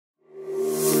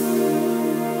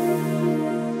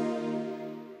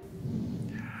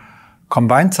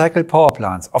Combined cycle power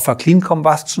plants offer clean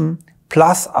combustion,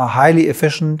 plus are highly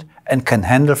efficient and can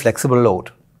handle flexible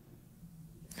load.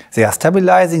 They are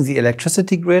stabilizing the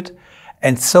electricity grid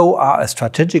and so are a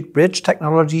strategic bridge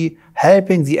technology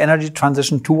helping the energy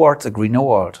transition towards a greener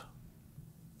world.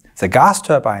 The gas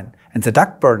turbine and the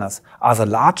duct burners are the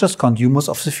largest consumers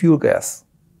of the fuel gas.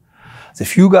 The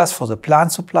fuel gas for the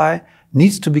plant supply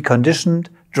needs to be conditioned,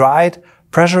 dried,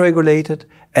 pressure regulated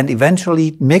and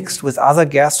eventually mixed with other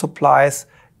gas supplies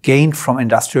gained from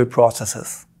industrial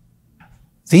processes.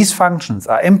 These functions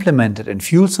are implemented in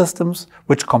fuel systems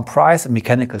which comprise a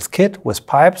mechanical skid with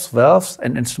pipes, valves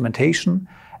and instrumentation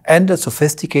and a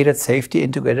sophisticated safety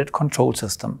integrated control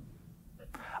system.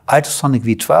 ALTOSONIC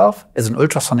V12 is an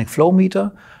ultrasonic flow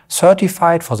meter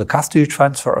certified for the custody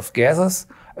transfer of gases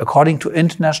according to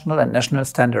international and national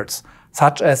standards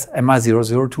such as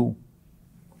MI002.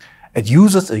 It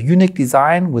uses a unique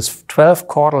design with 12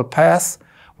 chordal paths,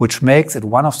 which makes it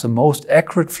one of the most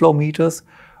accurate flow meters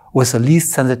with the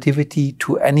least sensitivity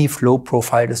to any flow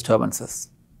profile disturbances.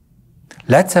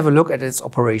 Let's have a look at its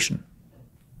operation.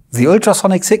 The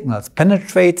ultrasonic signals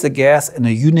penetrate the gas in a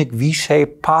unique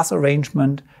V-shaped path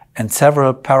arrangement and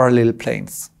several parallel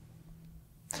planes.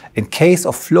 In case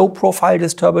of flow profile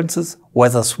disturbances,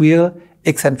 whether swirl,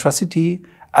 eccentricity,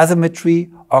 asymmetry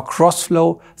or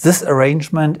crossflow, this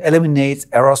arrangement eliminates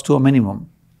errors to a minimum.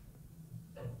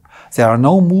 There are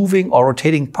no moving or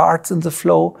rotating parts in the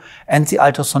flow and the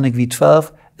ALTOSONIC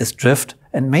V12 is drift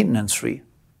and maintenance free.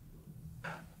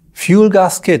 Fuel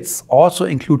gas skids also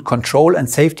include control and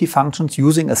safety functions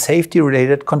using a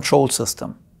safety-related control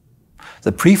system.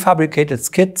 The prefabricated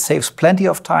skid saves plenty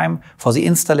of time for the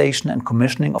installation and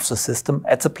commissioning of the system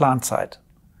at the plant site.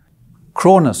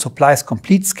 KROHNE supplies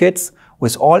complete skids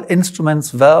with all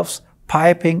instruments, valves,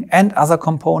 piping and other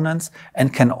components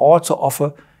and can also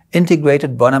offer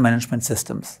integrated burner management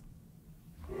systems.